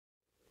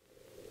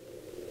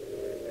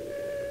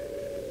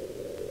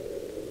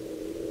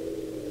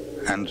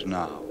And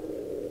now,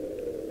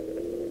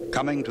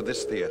 coming to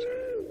this theater,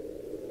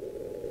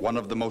 one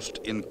of the most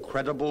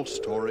incredible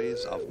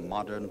stories of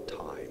modern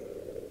time.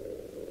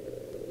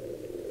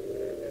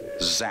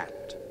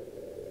 ZAAT,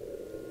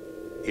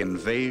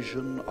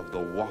 Invasion of the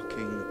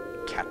Walking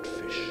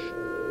Catfish.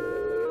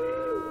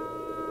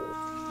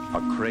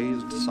 A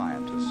crazed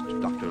scientist,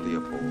 Dr.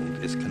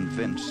 Leopold, is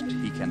convinced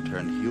he can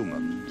turn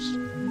humans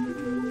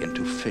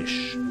into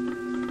fish.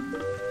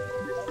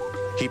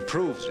 He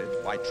proves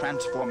it by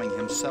transforming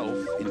himself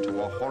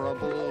into a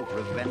horrible,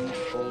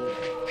 revengeful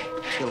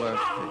killer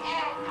fish.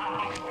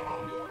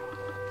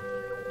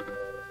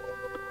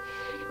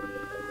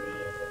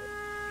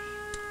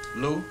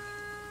 Lou,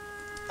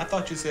 I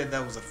thought you said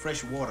that was a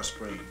freshwater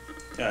spring.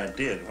 Yeah, I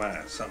did.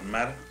 Why? Something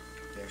matter?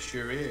 There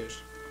sure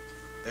is.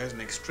 There's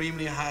an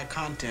extremely high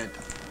content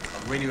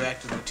of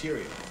radioactive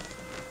material.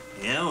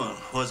 Yeah, well,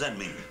 what does that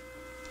mean?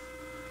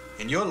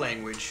 In your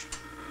language,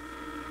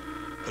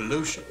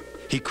 pollution.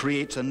 He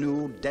creates a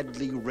new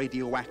deadly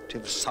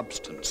radioactive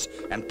substance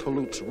and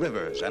pollutes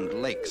rivers and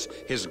lakes.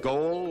 His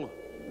goal?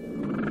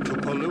 To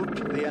pollute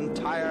the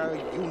entire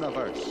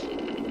universe.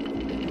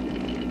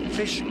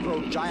 Fish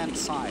grow giant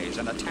size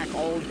and attack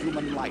all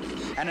human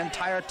life. An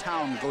entire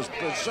town goes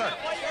berserk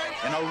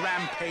in a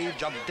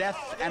rampage of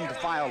death and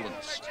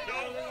violence.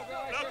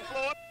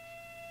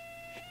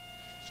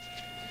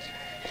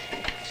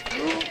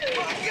 Oh,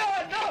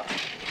 God, no!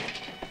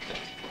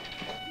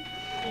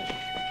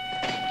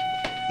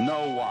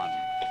 No one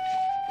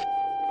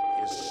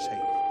is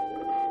safe.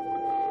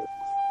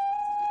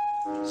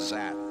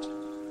 ZAAT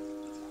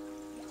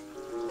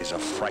is a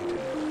frightening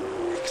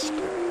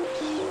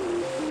experience.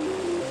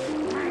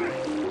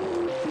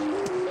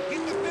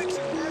 Get the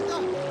picture, Martha!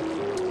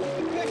 Get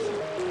the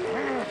picture!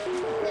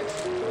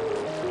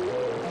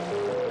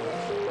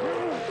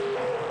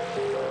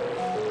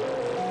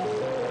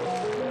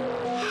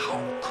 How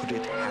could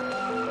it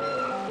happen?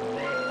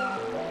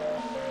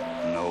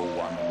 No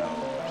one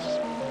knows.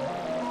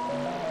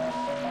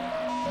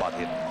 But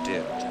it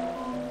did.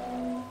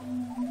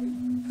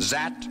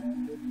 ZAAT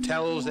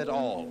tells it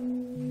all.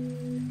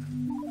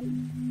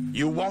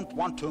 You won't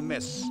want to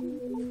miss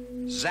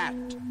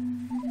ZAAT.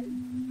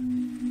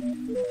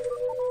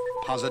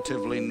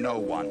 Positively no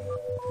one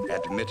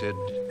admitted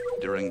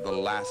during the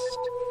last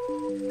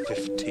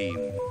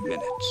 15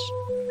 minutes.